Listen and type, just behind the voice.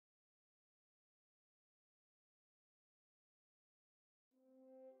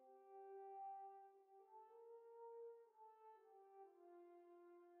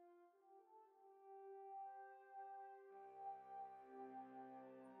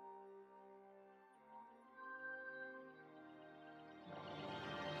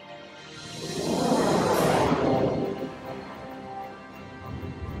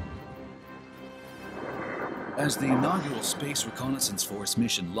As the inaugural Space Reconnaissance Force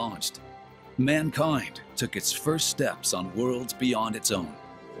mission launched, mankind took its first steps on worlds beyond its own.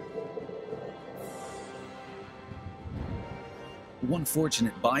 One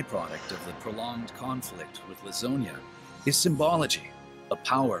fortunate byproduct of the prolonged conflict with Lazonia is symbology, a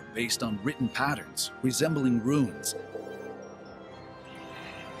power based on written patterns resembling runes.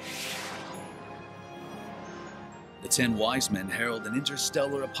 The 10 wise men herald an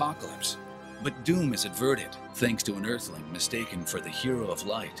interstellar apocalypse, but doom is averted thanks to an Earthling mistaken for the hero of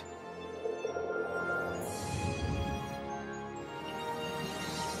light.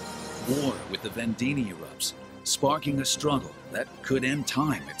 War with the Vendini erupts, sparking a struggle that could end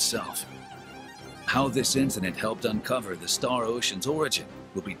time itself. How this incident helped uncover the Star Ocean's origin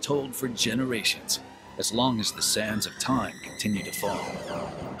will be told for generations, as long as the sands of time continue to fall.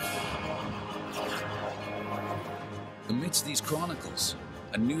 Amidst these chronicles,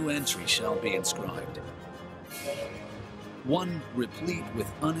 a new entry shall be inscribed. One replete with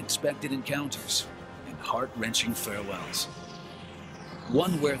unexpected encounters and heart-wrenching farewells.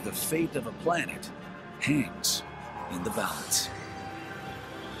 One where the fate of a planet hangs in the balance.